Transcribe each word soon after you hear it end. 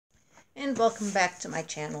And welcome back to my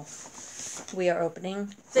channel. We are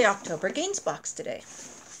opening the October Gainz Box today.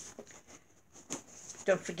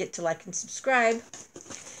 Don't forget to like and subscribe,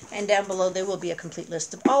 and down below there will be a complete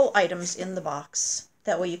list of all items in the box.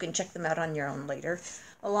 That way you can check them out on your own later,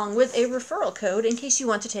 along with a referral code in case you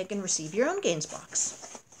want to take and receive your own Gainz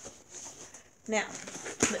Box. Now,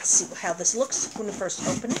 let's see how this looks when we first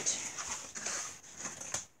open it.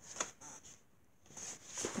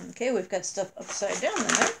 Okay, we've got stuff upside down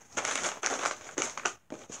there.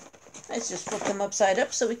 Let's just flip them upside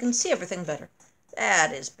up so we can see everything better.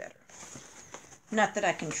 That is better. Not that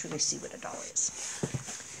I can truly see what a doll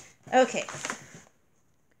is. Okay.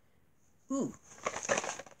 Ooh.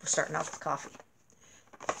 We're starting off with coffee.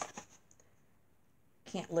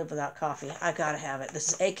 Can't live without coffee. I gotta have it. This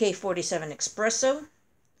is AK-47 Espresso. It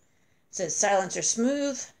says silencer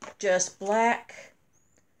smooth, just black.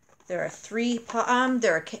 There are three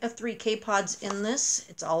K-pods in this.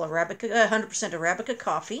 It's all Arabica, 100% Arabica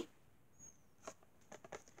coffee.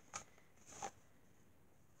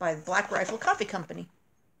 By the Black Rifle Coffee Company.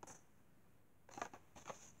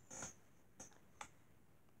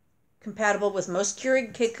 Compatible with most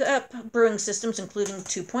Keurig K-Cup brewing systems, including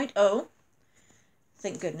 2.0.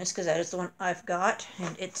 Thank goodness, because that is the one I've got,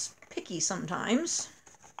 and it's picky sometimes.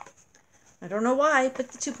 I don't know why, but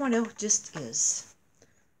the 2.0 just is.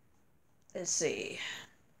 Let's see.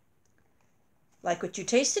 Like what you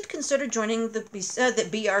tasted? Consider joining the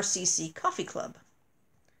BRCC Coffee Club.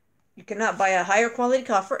 You cannot buy a higher quality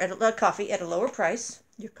coffee at a lower price.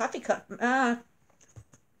 Your coffee club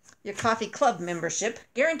membership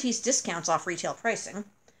guarantees discounts off retail pricing.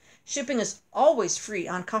 Shipping is always free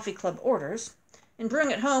on coffee club orders. And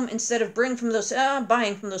brewing at home instead of buying from those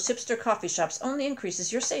hipster coffee shops only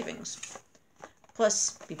increases your savings.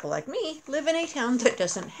 Plus, people like me live in a town that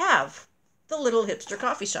doesn't have the little hipster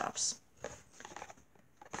coffee shops.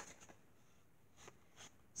 It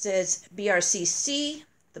says BRCC,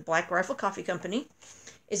 the Black Rifle Coffee Company,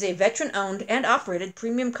 is a veteran-owned and operated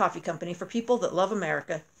premium coffee company for people that love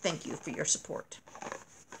America. Thank you for your support.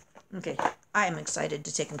 Okay, I am excited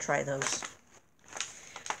to take and try those.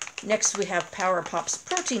 Next, we have Power Pops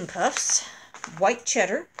Protein Puffs, white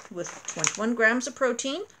cheddar with 21 grams of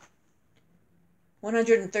protein,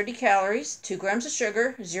 130 calories, 2 grams of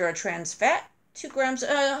sugar, 0 trans fat, 2 grams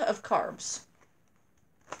of carbs.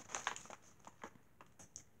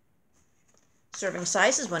 Serving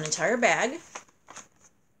size is 1 entire bag. It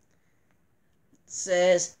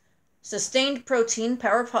says, sustained protein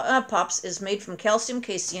Power Pops is made from calcium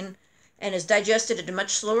casein and is digested at a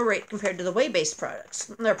much slower rate compared to the whey-based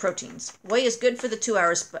proteins. Whey is good for the 2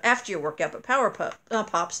 hours after your workout, but Power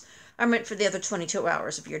Pops are meant for the other 22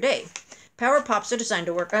 hours of your day. Power Pops are designed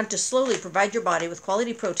to slowly provide your body with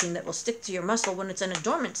quality protein that will stick to your muscle when it's in a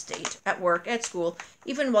dormant state, at work, at school,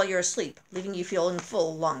 even while you're asleep, leaving you feeling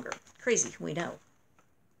full longer. Crazy, we know.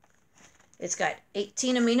 It's got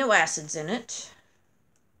 18 amino acids in it.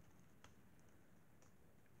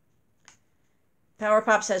 Power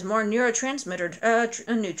Pops has more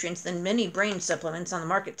neurotransmitter nutrients than many brain supplements on the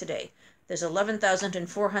market today. There's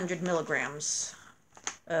 11,400 milligrams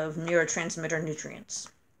of neurotransmitter nutrients.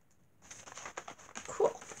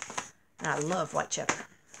 Cool. And I love white cheddar.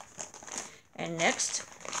 And next,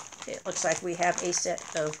 it looks like we have a set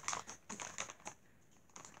of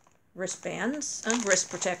wristbands, wrist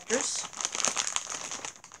protectors.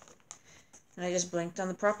 And I just blinked on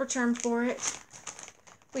the proper term for it.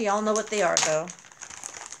 We all know what they are, though.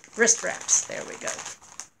 Wrist wraps. There we go.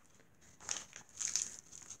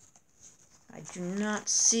 I do not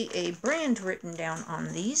see a brand written down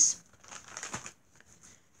on these.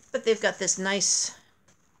 But they've got this nice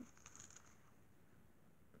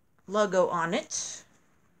logo on it.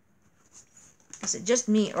 Is it just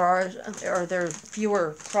me, or are there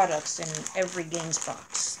fewer products in every Gainz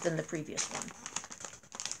box than the previous one?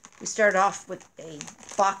 We started off with a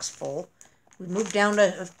box full. We moved down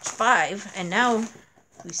to 5, and now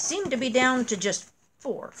we seem to be down to just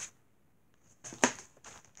 4.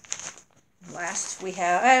 Last we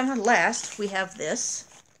have this.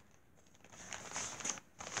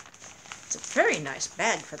 It's a very nice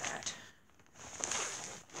bag for that.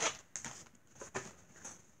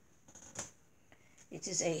 It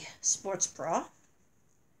is a sports bra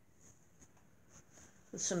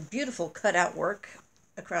with some beautiful cutout work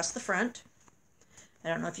across the front. I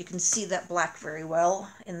don't know if you can see that black very well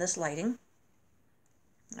in this lighting.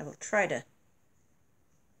 I will try to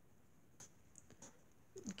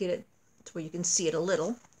get it to where you can see it a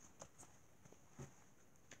little.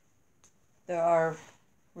 There are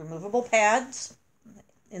removable pads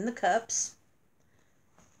in the cups.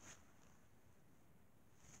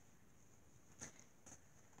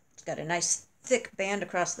 got a nice thick band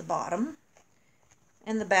across the bottom.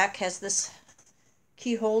 And the back has this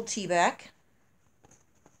keyhole T-back.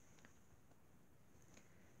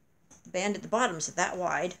 The band at the bottom is that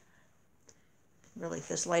wide. Really,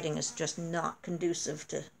 this lighting is just not conducive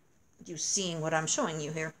to you seeing what I'm showing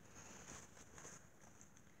you here.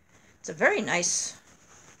 It's a very nice,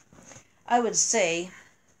 I would say,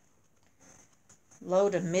 low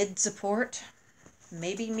to mid support,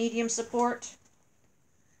 maybe medium support.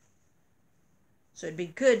 So it'd be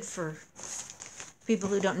good for people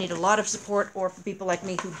who don't need a lot of support, or for people like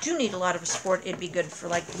me who do need a lot of support. It'd be good for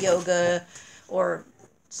like yoga or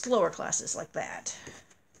slower classes like that.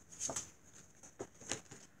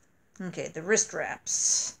 Okay, the wrist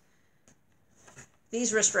wraps.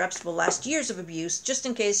 These wrist wraps will last years of abuse. Just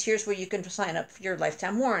in case, here's where you can sign up for your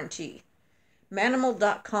lifetime warranty.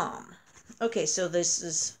 Manimal.com. Okay, so this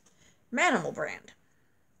is Manimal brand.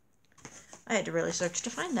 I had to really search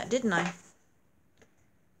to find that, didn't I?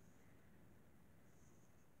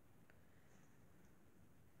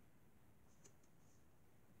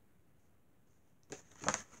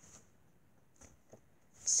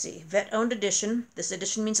 See, vet-owned edition. This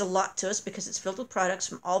edition means a lot to us because it's filled with products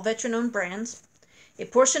from all veteran-owned brands. A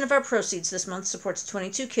portion of our proceeds this month supports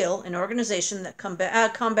 22 Kill, an organization that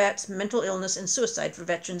combats mental illness and suicide for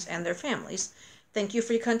veterans and their families. Thank you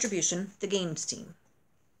for your contribution, the Gainz team.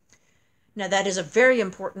 Now that is a very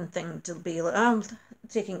important thing to be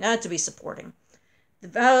to be supporting.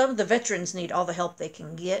 The veterans need all the help they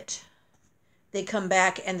can get. They come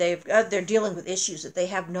back and they're dealing with issues that they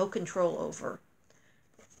have no control over.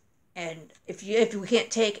 And if we can't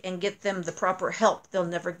take and get them the proper help, they'll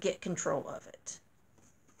never get control of it.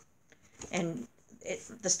 And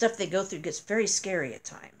the stuff they go through gets very scary at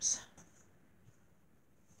times.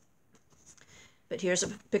 But here's a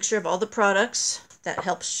picture of all the products. That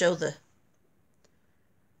helps show the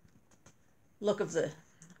look of the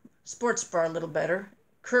sports bar a little better.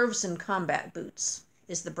 Curves and Combat Boots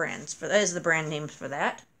is the brand name for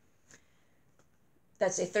that.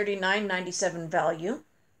 That's a $39.97 value.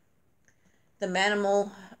 The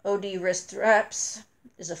Manimal OD wrist wraps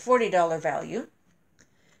is a $40 value.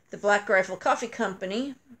 The Black Rifle Coffee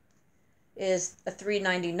Company is a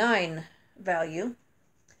 $3.99 value.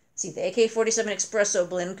 See, the AK-47 Espresso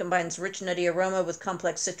blend combines rich nutty aroma with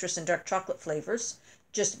complex citrus and dark chocolate flavors.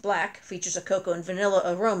 Just Black features a cocoa and vanilla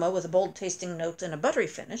aroma with a bold tasting note and a buttery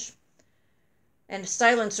finish. And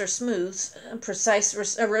Silencer Smooth's precise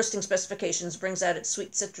roasting specifications brings out its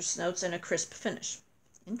sweet citrus notes and a crisp finish.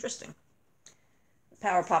 Interesting.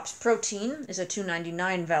 Power Pops Protein is a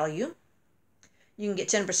 $2.99 value. You can get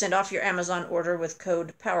 10% off your Amazon order with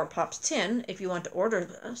code PowerPops10 if you want to order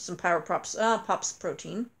some Power Pops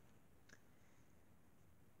Protein.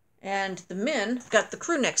 And the men got the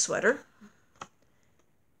crew neck sweater,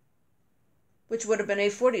 which would have been a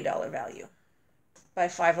 $40 value by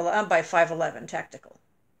 511 Tactical.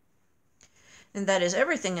 And that is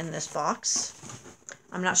everything in this box.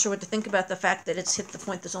 I'm not sure what to think about the fact that it's hit the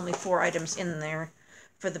point there's only 4 items in there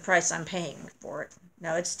for the price I'm paying for it.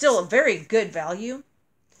 Now, it's still a very good value.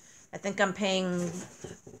 I think I'm paying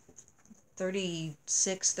 $36,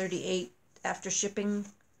 $38 after shipping.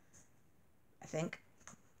 I think.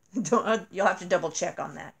 You'll have to double check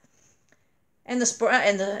on that. And let's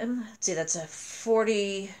see, that's a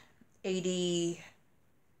 40, 80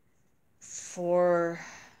 for,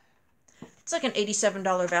 it's like an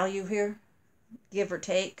 $87 value here, give or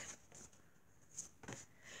take.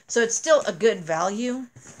 So it's still a good value,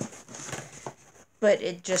 but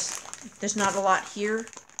there's not a lot here.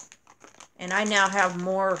 And I now have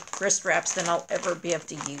more wrist wraps than I'll ever be able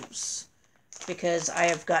to use, because I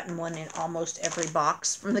have gotten one in almost every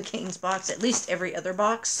box from the Gainz box, at least every other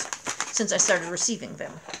box, since I started receiving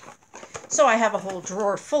them. So I have a whole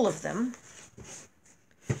drawer full of them,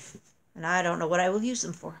 and I don't know what I will use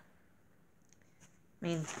them for. I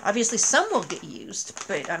mean, obviously some will get used,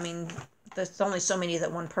 but I mean, there's only so many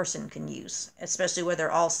that one person can use, especially where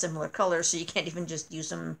they're all similar colors, so you can't even just use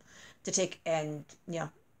them to take and,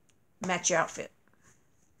 match your outfit.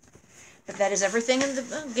 But that is everything in the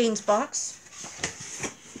Gainz box.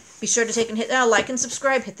 Be sure to take and hit like and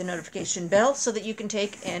subscribe, hit the notification bell so that you can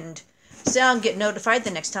take and get notified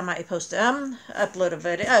the next time I post upload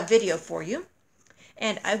a video for you.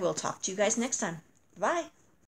 And I will talk to you guys next time. Bye.